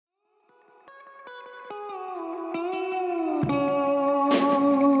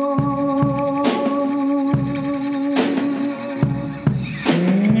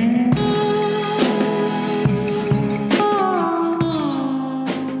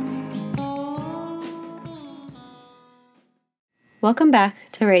Welcome back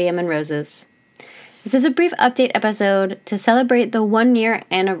to Radium and Roses. This is a brief update episode to celebrate the 1-year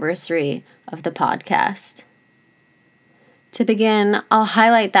anniversary of the podcast. To begin, I'll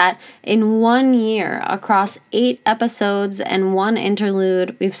highlight that in 1 year, across 8 episodes and 1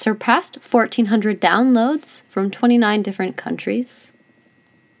 interlude, we've surpassed 1,400 downloads from 29 different countries.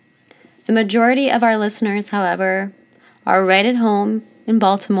 The majority of our listeners, however, are right at home in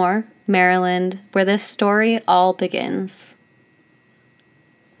Baltimore, Maryland, where this story all begins.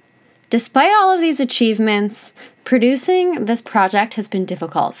 Despite all of these achievements, producing this project has been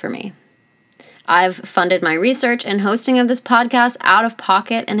difficult for me. I've funded my research and hosting of this podcast out of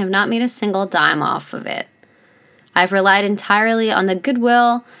pocket and have not made a single dime off of it. I've relied entirely on the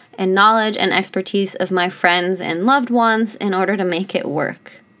goodwill and knowledge and expertise of my friends and loved ones in order to make it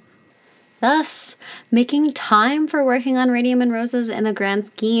work. Thus, making time for working on Radium and Roses in the grand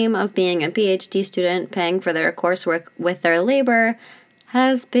scheme of being a PhD student paying for their coursework with their labor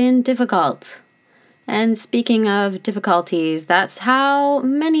has been difficult. And speaking of difficulties, that's how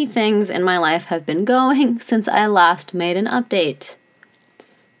many things in my life have been going since I last made an update.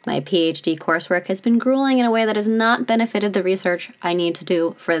 My PhD coursework has been grueling in a way that has not benefited the research I need to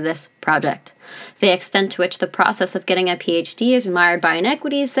do for this project. The extent to which the process of getting a PhD is mired by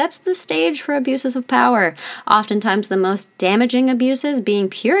inequities sets the stage for abuses of power, oftentimes the most damaging abuses being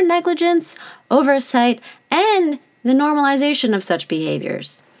pure negligence, oversight, and the normalization of such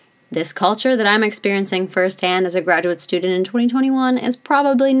behaviors. This culture that I'm experiencing firsthand as a graduate student in 2021 is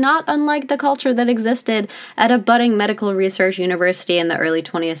probably not unlike the culture that existed at a budding medical research university in the early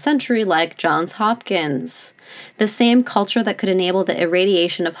 20th century like Johns Hopkins. The same culture that could enable the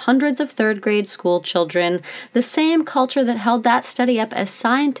irradiation of hundreds of third-grade school children, the same culture that held that study up as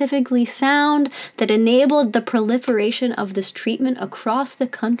scientifically sound, that enabled the proliferation of this treatment across the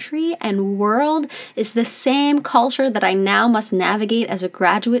country and world, is the same culture that I now must navigate as a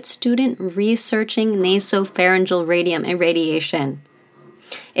graduate student researching nasopharyngeal radium irradiation.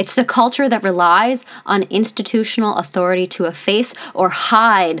 It's the culture that relies on institutional authority to efface or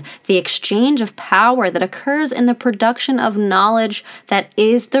hide the exchange of power that occurs in the production of knowledge that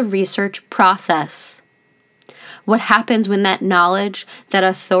is the research process. What happens when that knowledge, that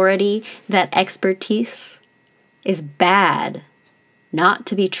authority, that expertise is bad, not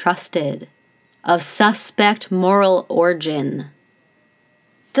to be trusted, of suspect moral origin?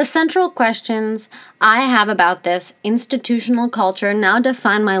 The central questions I have about this institutional culture now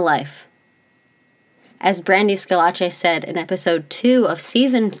define my life. As Brandy Scalace said in episode 2 of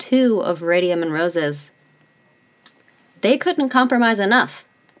season 2 of Radium and Roses, they couldn't compromise enough,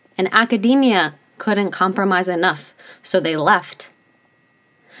 and academia couldn't compromise enough, so they left.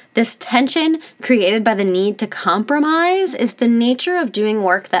 This tension created by the need to compromise is the nature of doing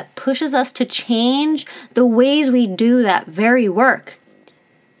work that pushes us to change the ways we do that very work.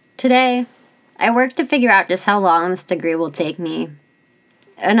 Today, I work to figure out just how long this degree will take me.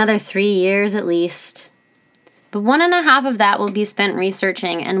 Another 3 years at least. But 1.5 of that will be spent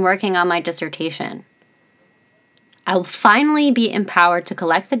researching and working on my dissertation. I will finally be empowered to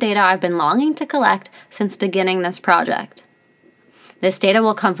collect the data I've been longing to collect since beginning this project. This data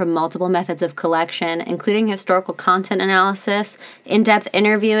will come from multiple methods of collection, including historical content analysis, in-depth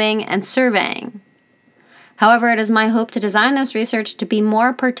interviewing, and surveying. However, it is my hope to design this research to be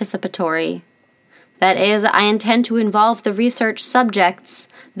more participatory. That is, I intend to involve the research subjects,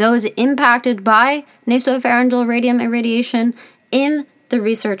 those impacted by nasopharyngeal radium irradiation, in the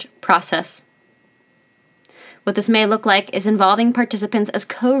research process. What this may look like is involving participants as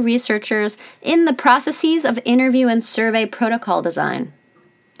co-researchers in the processes of interview and survey protocol design.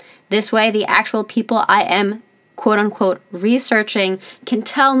 This way, the actual people I am quote-unquote researching can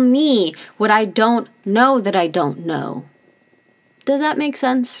tell me what I don't know that I don't know. Does that make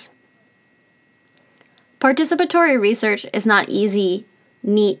sense? Participatory research is not easy,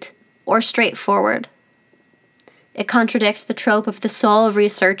 neat, or straightforward. It contradicts the trope of the sole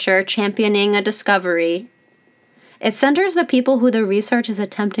researcher championing a discovery. It centers the people who the research is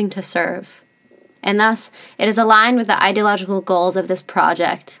attempting to serve, and thus it is aligned with the ideological goals of this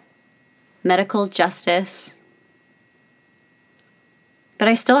project: medical justice. But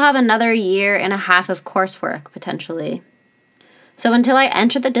I still have another 1.5 years of coursework, potentially. So until I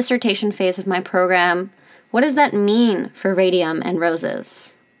enter the dissertation phase of my program, what does that mean for Radium and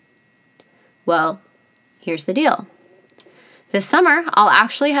Roses? Well, here's the deal. This summer, I'll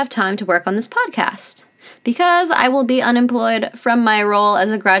actually have time to work on this podcast, because I will be unemployed from my role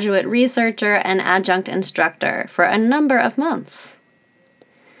as a graduate researcher and adjunct instructor for a number of months.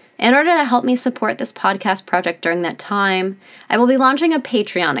 In order to help me support this podcast project during that time, I will be launching a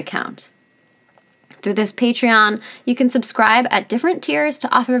Patreon account. Through this Patreon, you can subscribe at different tiers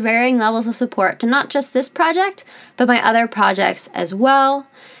to offer varying levels of support to not just this project, but my other projects as well.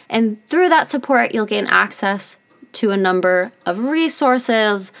 And through that support, you'll gain access to a number of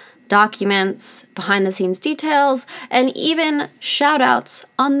resources, documents, behind-the-scenes details, and even shout-outs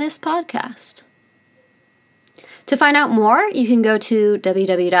on this podcast. To find out more, you can go to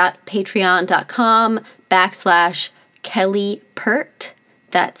www.patreon.com/Kelly Purt.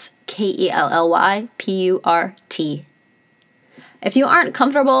 That's KELLYPURT. If you aren't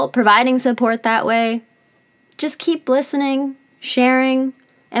comfortable providing support that way, just keep listening, sharing,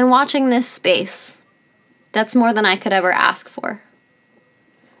 and watching this space. That's more than I could ever ask for.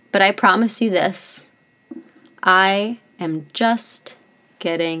 But I promise you this, I am just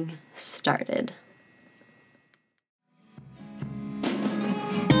getting started.